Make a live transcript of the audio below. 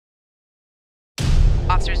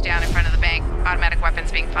monsters down in front of the bank. Automatic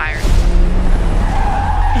weapons being fired.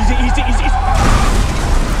 Easy, easy, easy, easy.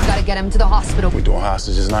 Gotta get him to the hospital. We doing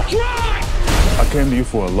hostages now. I came to you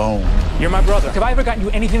for a loan. You're my brother. Have I ever gotten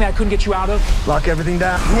you anything that I couldn't get you out of? Lock everything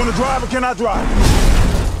down. You want to drive or can I drive?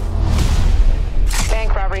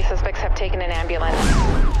 Bank robbery suspects have taken an ambulance.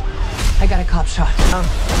 I got a cop shot.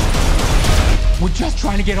 We're just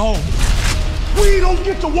trying to get home. We don't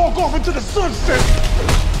get to walk off into the sunset.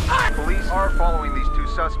 Police are following these two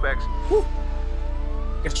suspects. Whew.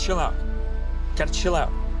 Gotta chill out. Gotta chill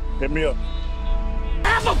out. Hit me up.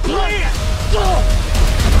 Have a plan!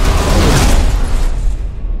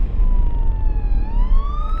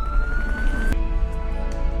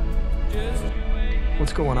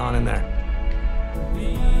 What's going on in there?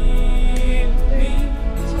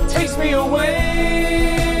 Takes me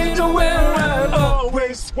away to where I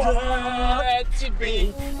always wanted to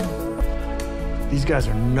be. These guys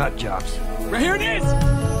are nut jobs. Right here it is!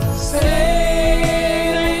 Sailing.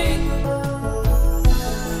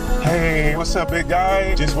 Hey, what's up, big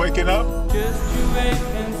guy? Just waking up? Just to wait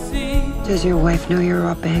and see. Does your wife know you're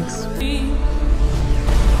Rob Banks?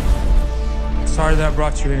 Sorry that I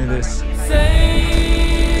brought you into this.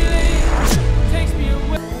 Takes me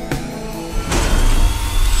away.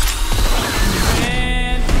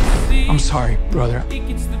 I'm sorry, brother. It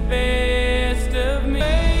gets the best of me.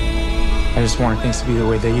 I just wanted things to be the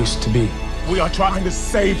way they used to be. We are trying to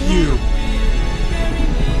save you.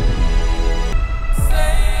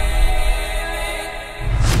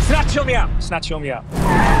 Snap, chill me out. Snap, chill me out. Soon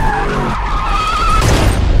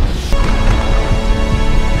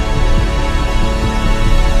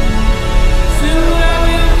I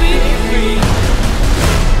will be free.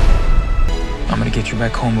 I'm gonna get you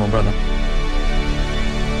back home, little brother.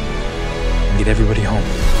 And get everybody home.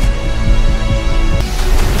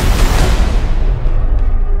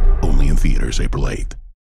 Only in theaters April 8th.